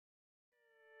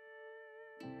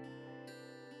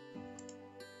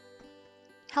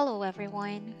Hello,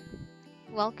 everyone.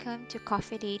 Welcome to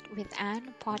Coffee Date with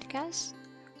Anne podcast,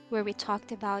 where we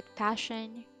talked about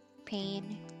passion,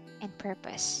 pain, and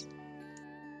purpose.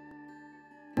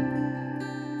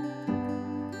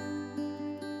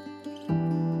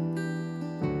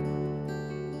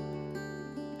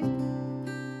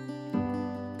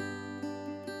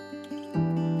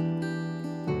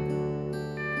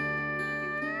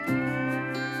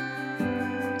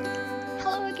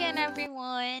 Hello again,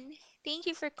 everyone. Thank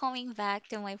you for coming back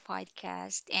to my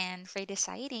podcast and for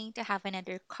deciding to have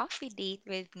another coffee date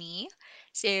with me.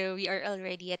 So, we are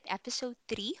already at episode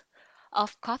 3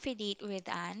 of Coffee Date with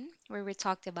Anne, where we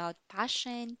talked about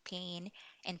passion, pain,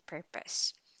 and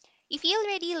purpose. If you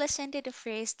already listened to the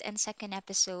first and second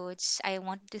episodes, I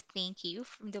want to thank you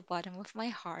from the bottom of my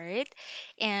heart.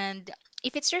 And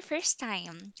if it's your first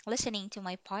time listening to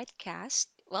my podcast,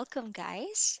 welcome,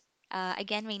 guys.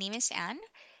 Again, my name is Anne,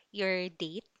 your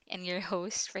date and your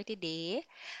host for today.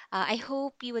 I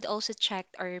hope you would also check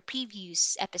our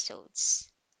previous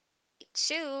episodes.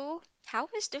 So, how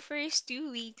was the first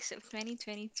 2 weeks of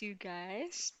 2022,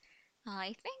 guys?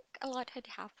 I think a lot had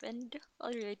happened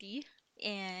already,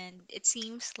 and it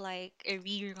seems like a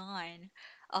rerun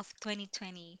of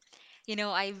 2020.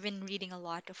 I've been reading a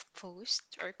lot of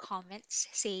posts or comments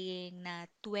saying na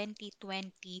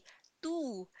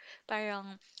 2022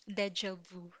 parang deja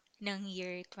vu ng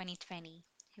year 2020.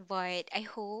 But I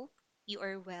hope you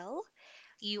are well,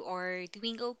 you are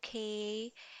doing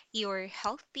okay, you're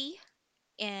healthy,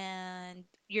 and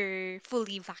you're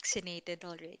fully vaccinated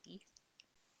already.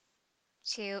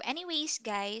 So, anyways,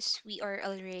 guys, we are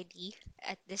already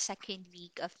at the second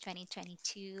week of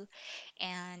 2022,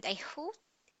 and I hope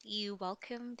you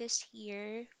welcome this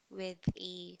year with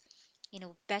a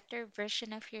better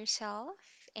version of yourself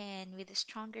and with a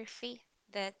stronger faith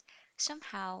that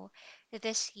somehow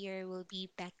this year will be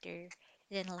better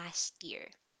than last year.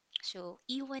 So,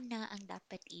 iwan na ang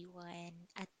dapat iwan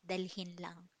at dalhin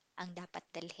lang ang dapat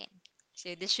dalhin.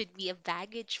 So, this should be a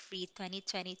baggage-free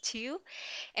 2022,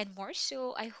 and more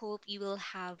so, I hope you will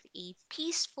have a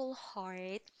peaceful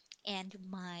heart and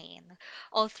mind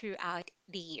all throughout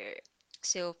the year.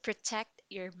 So protect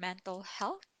your mental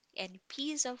health and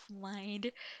peace of mind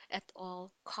at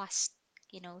all costs.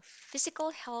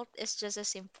 Physical health is just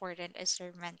as important as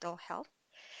your mental health.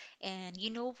 And you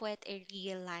know what I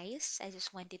realized? I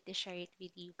just wanted to share it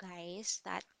with you guys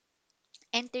that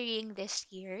entering this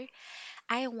year,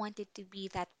 I wanted to be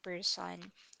that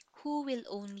person who will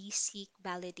only seek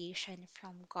validation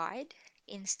from God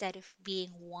instead of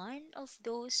being one of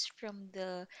those from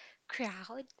the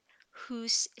crowd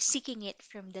who's seeking it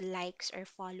from the likes or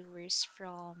followers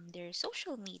from their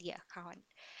social media account.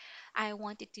 I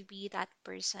wanted to be that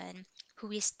person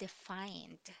who is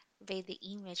defined by the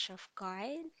image of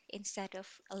God instead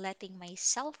of letting my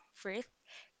self-worth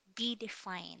be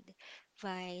defined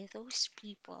by those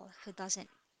people who doesn't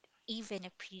even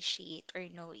appreciate or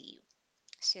know you.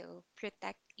 So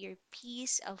protect your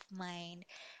peace of mind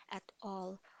at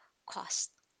all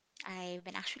cost. I've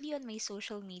been actually on my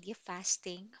social media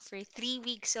fasting for 3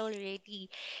 weeks already,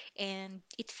 and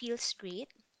it feels great.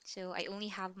 So I only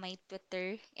have my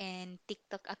Twitter and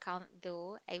TikTok account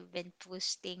though. I've been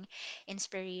posting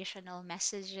inspirational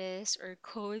messages or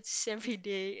quotes every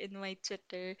day in my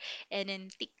Twitter, and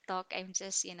in TikTok I'm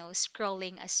just,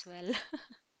 scrolling as well.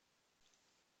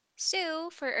 So,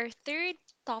 for our third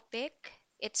topic,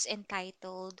 it's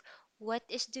entitled What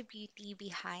is the Beauty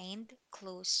Behind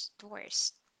Closed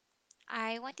Doors?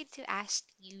 I wanted to ask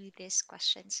you these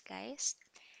questions, guys.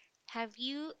 Have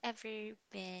you ever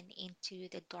been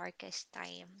into the darkest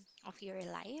time of your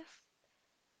life?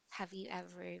 Have you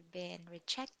ever been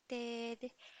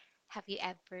rejected? Have you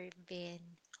ever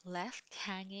been left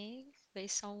hanging by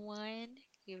someone?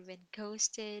 You've been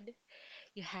ghosted?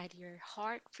 You had your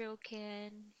heart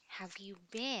broken? Have you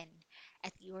been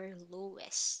at your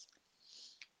lowest?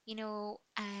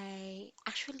 I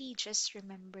actually just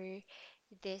remember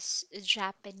this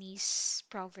Japanese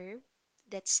proverb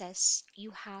that says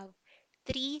you have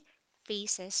three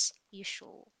faces you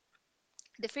show.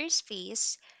 The first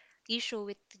face, you show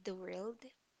it to the world.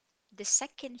 The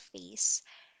second face,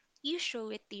 you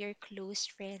show it to your close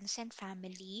friends and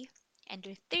family. And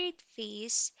the third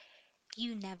face,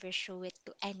 you never show it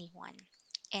to anyone.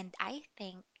 And I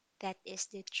think that is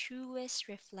the truest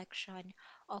reflection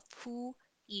of who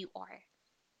you are.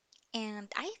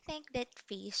 And I think that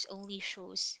face only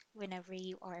shows whenever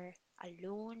you are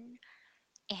alone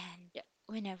and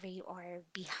whenever you are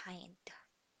behind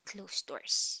closed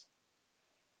doors.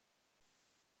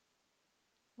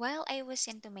 While I was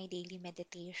into my daily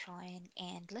meditation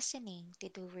and listening to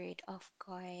the Word of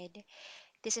God,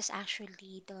 This is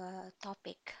actually the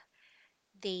topic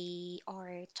they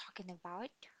are talking about,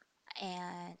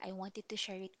 and I wanted to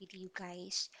share it with you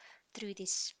guys through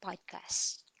this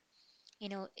podcast. You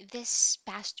know, this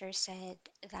pastor said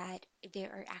that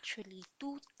there are actually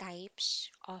two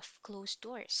types of closed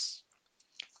doors.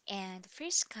 And the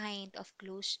first kind of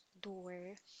closed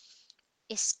door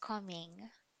is coming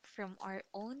from our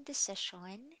own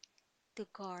decision to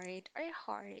guard our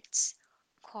hearts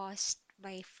caused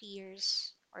by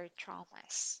fears or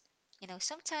traumas. You know,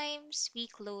 sometimes we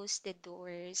close the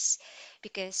doors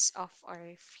because of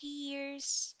our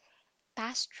fears,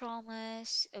 past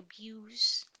traumas,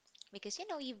 abuse, because you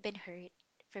know you've been hurt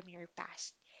from your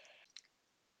past.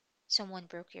 Someone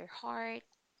broke your heart,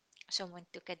 someone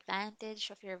took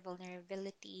advantage of your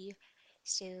vulnerability.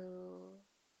 So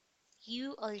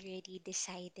you already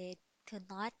decided to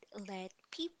not let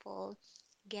people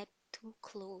get too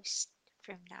close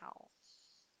from now.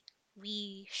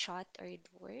 We shut our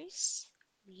doors,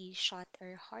 we shut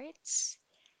our hearts,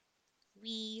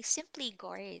 we simply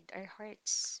guard our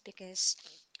hearts because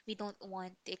we don't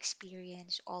want to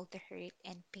experience all the hurt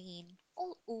and pain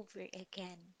all over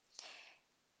again.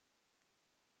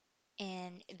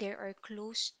 And there are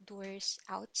closed doors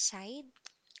outside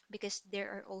because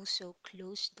there are also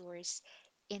closed doors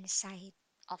inside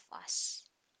of us.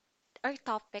 Our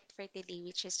topic for today,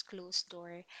 which is closed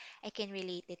door, I can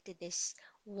relate it to this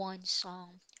one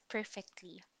song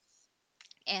perfectly.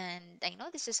 And I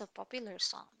know this is a popular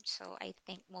song, so I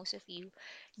think most of you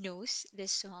knows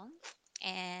this song.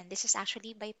 And this is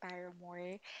actually by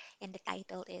Paramore, and the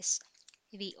title is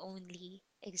The Only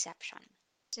Exception.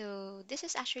 So this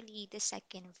is actually the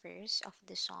second verse of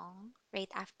the song right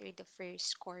after the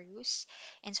first chorus.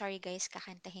 And sorry guys,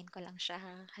 kakantahin ko lang siya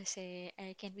ha, kasi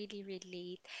I can really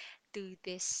relate to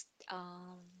this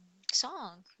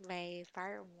song by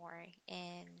Paramore,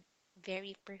 and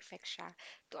very perfect siya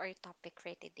to our topic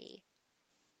for today.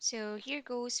 So here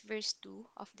goes verse 2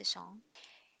 of the song.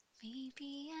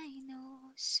 Maybe I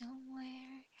know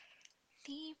somewhere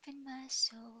deep in my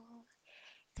soul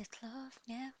that love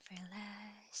never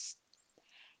lasts.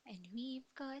 And we've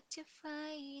got to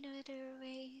find other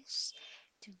ways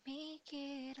to make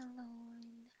it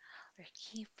alone or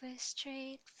keep a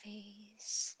straight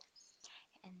face.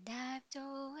 And I've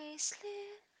always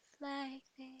lived like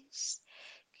this,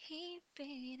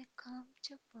 keeping a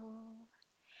comfortable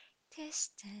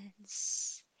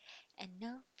distance. And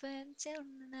up until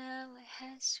now, I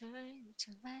have sworn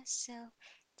to myself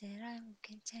that I'm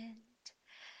content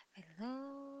with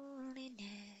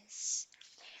loneliness.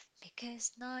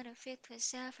 Because none of it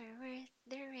was ever worth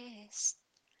the risk.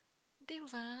 Di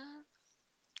ba?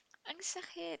 Ang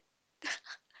sakit.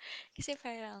 Kasi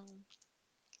parang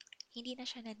hindi na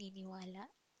siya naniniwala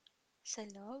sa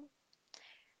love.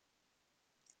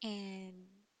 And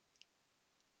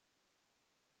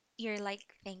you're like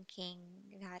thinking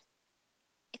that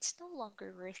it's no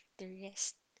longer worth the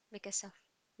risk because of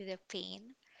the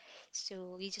pain.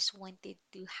 So you just wanted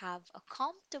to have a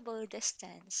comfortable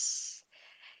distance.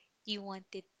 You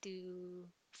wanted to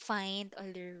find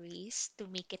other ways to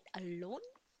make it alone,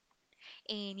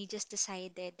 and you just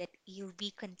decided that you'll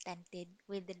be contented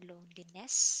with the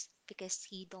loneliness because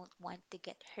you don't want to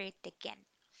get hurt again.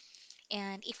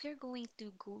 And if you're going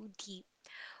to go deep,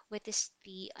 what is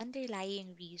the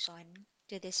underlying reason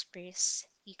to this verse,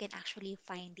 you can actually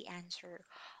find the answer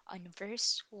on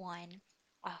verse 1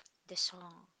 of the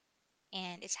song.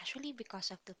 And it's actually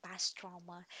because of the past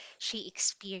trauma she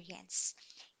experienced.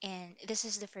 And this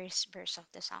is the first verse of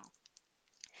the song.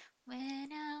 When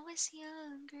I was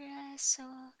younger, I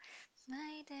saw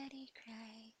my daddy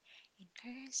cry and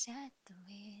curse at the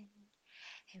wind.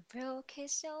 He broke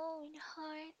his own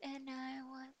heart, and I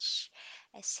watched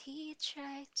as he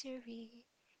tried to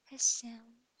reassemble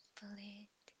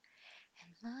it. And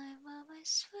my mama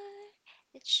swore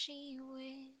that she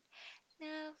would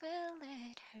never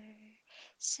let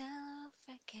herself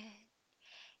forget.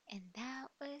 And that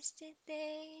was the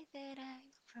day that I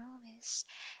promised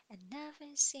I'd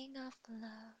never sing of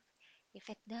love if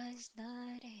it does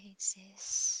not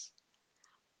exist.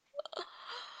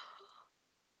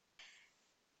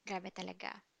 Grabe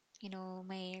talaga. You know,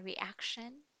 my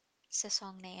reaction sa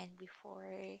song na yan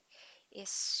before is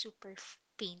super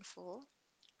painful.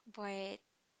 But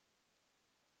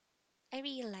I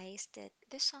realized that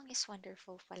the song is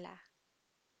wonderful pala.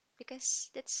 Because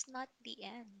that's not the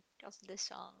end of the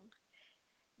song.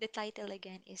 The title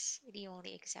again is The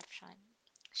Only Exception.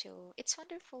 So it's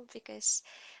wonderful because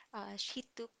she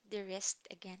took the risk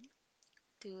again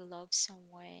to love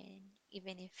someone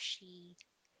even if she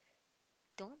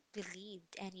don't believe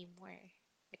anymore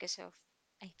because of,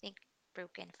 I think,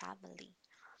 broken family.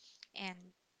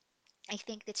 And I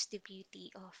think that's the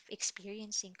beauty of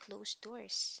experiencing closed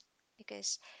doors,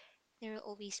 because there will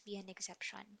always be an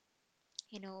exception.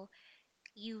 You know,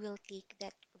 you will take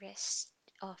that risk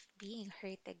of being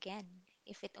hurt again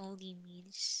if it only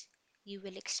means you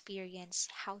will experience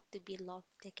how to be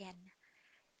loved again.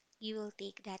 You will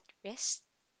take that risk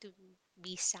to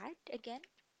be sad again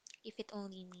if it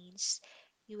only means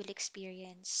you will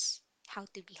experience how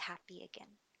to be happy again.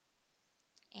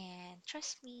 And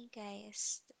trust me,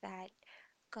 guys, that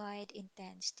God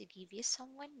intends to give you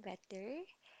someone better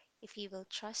if you will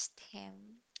trust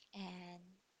Him and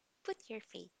put your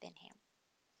faith in Him.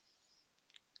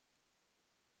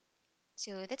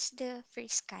 So that's the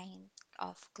first kind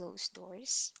of closed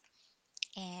doors.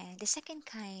 And the second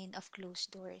kind of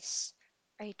closed doors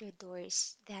are the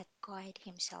doors that God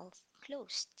Himself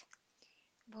closed.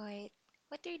 But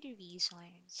what are the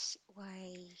reasons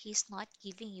why He's not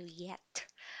giving you yet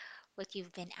what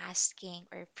you've been asking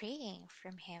or praying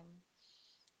from Him?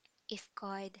 If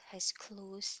God has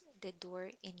closed the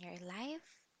door in your life,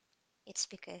 it's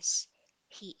because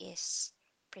He is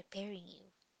preparing you.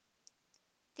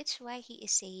 That's why He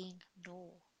is saying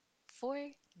no for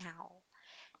now.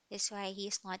 That's why He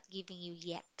is not giving you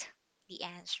yet the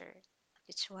answer.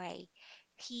 That's why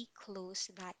He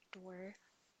closed that door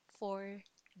for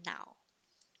now.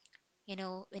 You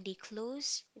know, when they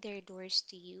close their doors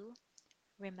to you,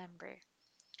 remember,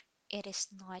 it is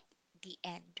not the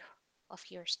end of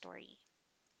your story.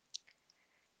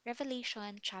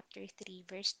 Revelation chapter 3,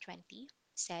 verse 20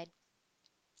 said,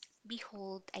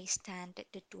 "Behold, I stand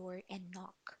at the door and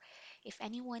knock. If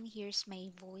anyone hears my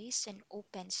voice and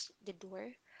opens the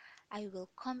door, I will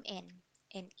come in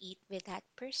and eat with that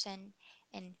person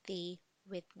and they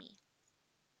with me."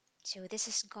 So, this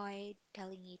is God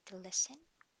telling you to listen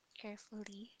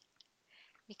carefully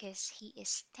because He is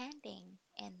standing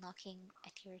and knocking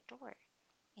at your door,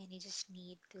 and you just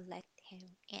need to let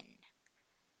Him in.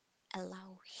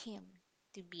 Allow Him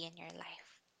to be in your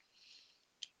life.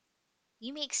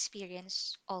 You may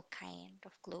experience all kind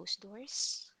of closed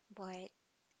doors, but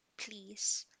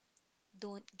please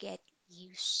don't get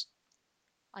used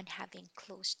on having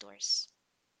closed doors.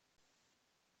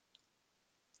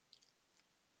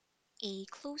 A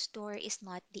closed door is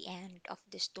not the end of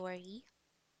the story,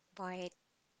 but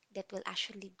that will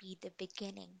actually be the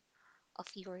beginning of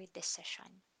your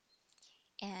decision.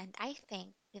 And I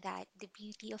think that the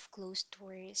beauty of closed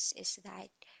doors is that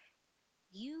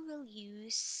you will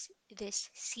use this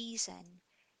season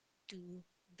to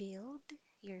build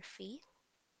your faith,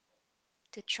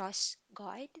 to trust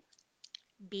God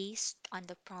based on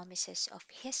the promises of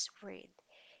His Word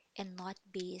and not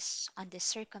based on the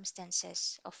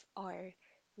circumstances of our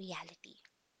reality.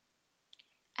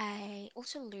 I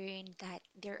also learned that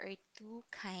there are two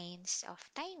kinds of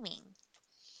timing.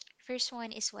 First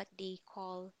one is what they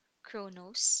call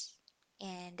chronos,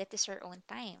 and that is our own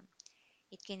time.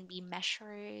 It can be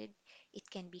measured, it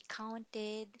can be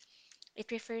counted.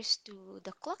 It refers to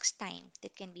the clock's time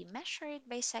that can be measured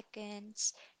by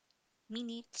seconds,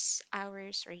 minutes,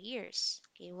 hours, or years.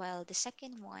 Okay, while the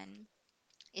second one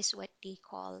is what they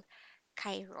call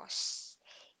kairos,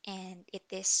 and it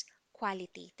is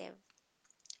qualitative.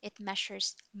 It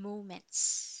measures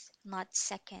moments, not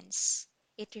seconds.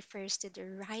 It refers to the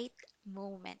right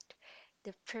moment,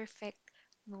 the perfect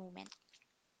moment.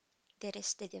 That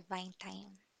is the divine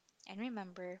time. And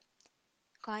remember,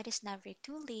 God is never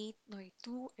too late nor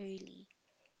too early.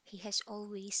 He has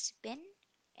always been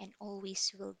and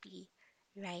always will be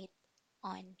right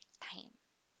on time.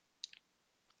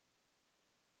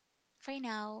 For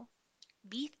now,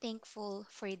 be thankful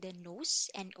for the no's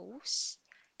and O's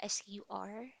as you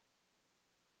are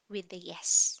with the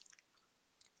yes.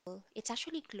 It's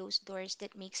actually closed doors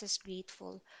that makes us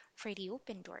grateful for the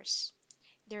open doors.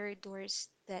 There are doors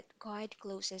that God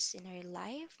closes in our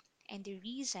life, and the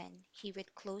reason He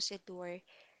would close a door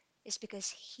is because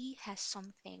He has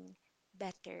something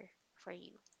better for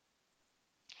you.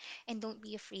 And don't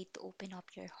be afraid to open up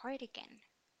your heart again.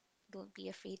 Don't be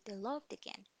afraid to love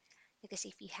again. Because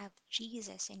if you have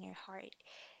Jesus in your heart,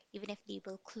 even if they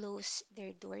will close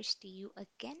their doors to you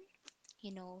again,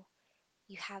 you know,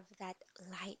 you have that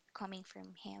light coming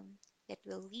from Him that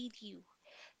will lead you,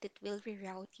 that will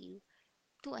reroute you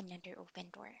to another open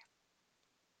door.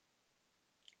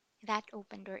 That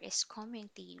open door is coming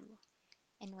to you.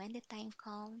 And when the time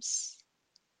comes,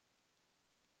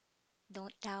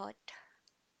 don't doubt,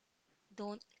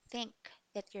 don't think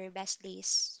that your best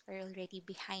days are already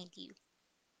behind you.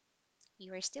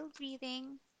 You are still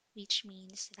breathing, which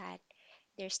means that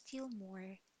there's still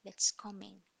more that's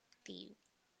coming to you.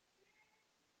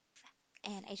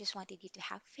 And I just wanted you to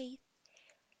have faith,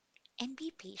 and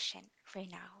be patient for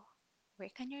now.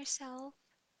 Work on yourself,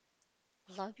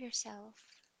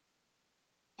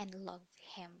 and love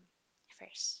him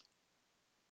first.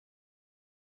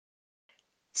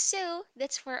 So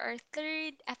that's for our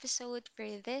third episode for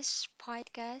this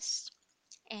podcast.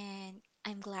 And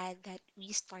I'm glad that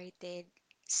we started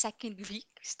second week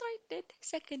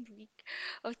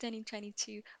of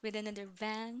 2022 with another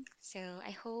bang. So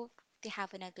I hope to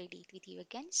have another date with you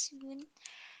again soon.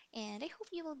 And I hope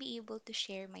you will be able to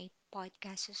share my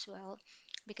podcast as well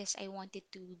because I wanted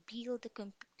to build a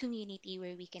community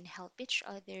where we can help each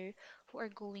other who are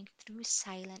going through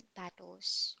silent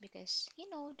battles. Because,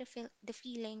 the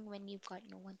feeling when you've got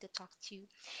no one to talk to,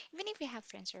 even if you have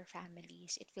friends or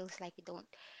families, it feels like you don't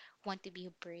want to be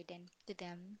a burden to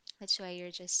them. That's why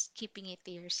you're just keeping it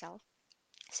to yourself.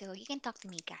 So you can talk to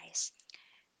me, guys.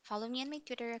 Follow me on my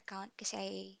Twitter account because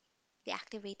I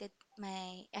deactivated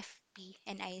my FB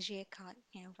and IG account,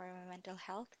 for my mental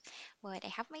health. But I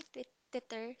have my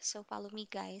Twitter, so follow me,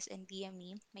 guys, and DM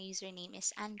me. My username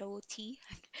is Andowti,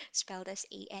 spelled as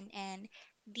ANDUWUTI.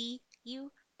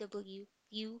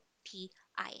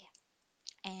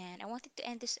 And I wanted to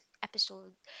end this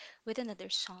episode with another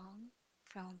song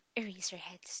from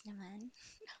Eraserheads naman.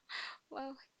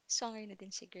 Wow, songer na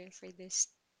din si girl for this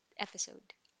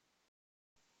episode.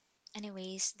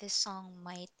 Anyways, this song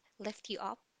might lift you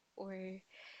up or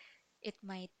it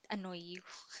might annoy you.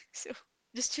 So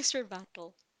just choose your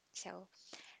battle. So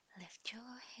lift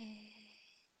your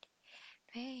head,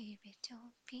 baby,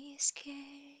 don't be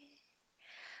scared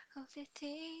of the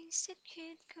things that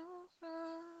could go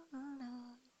wrong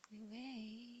along the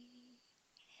way.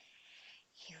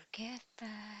 You'll get by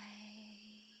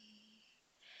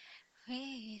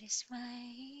with a smile.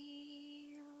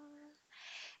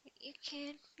 You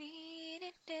can't read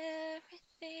it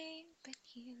everything, but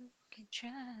you can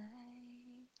try.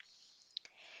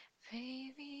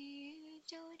 Baby, you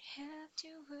don't have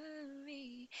to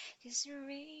worry, 'cause there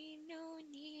ain't no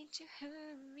need to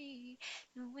hurry.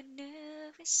 No one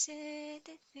ever said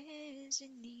that there's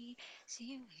an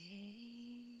easy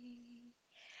way.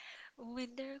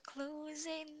 When they're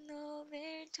closing all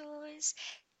their doors,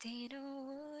 they don't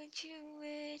want you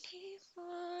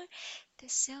anymore.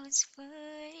 That sounds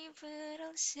funny, but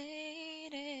I'll say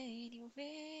it anyway.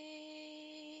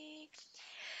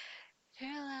 Girl,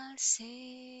 I'll say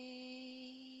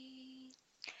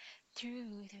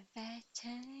through the bad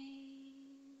times,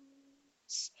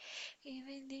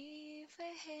 even if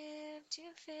I have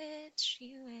to fetch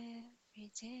you every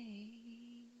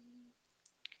day,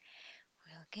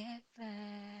 we'll get by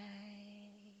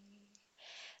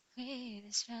with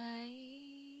a smile.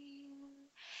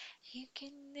 You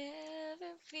can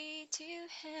never be too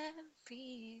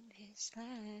happy in this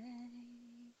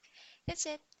life. That's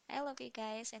it. I love you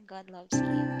guys and God loves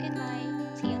you.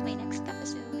 Goodbye. See you on my next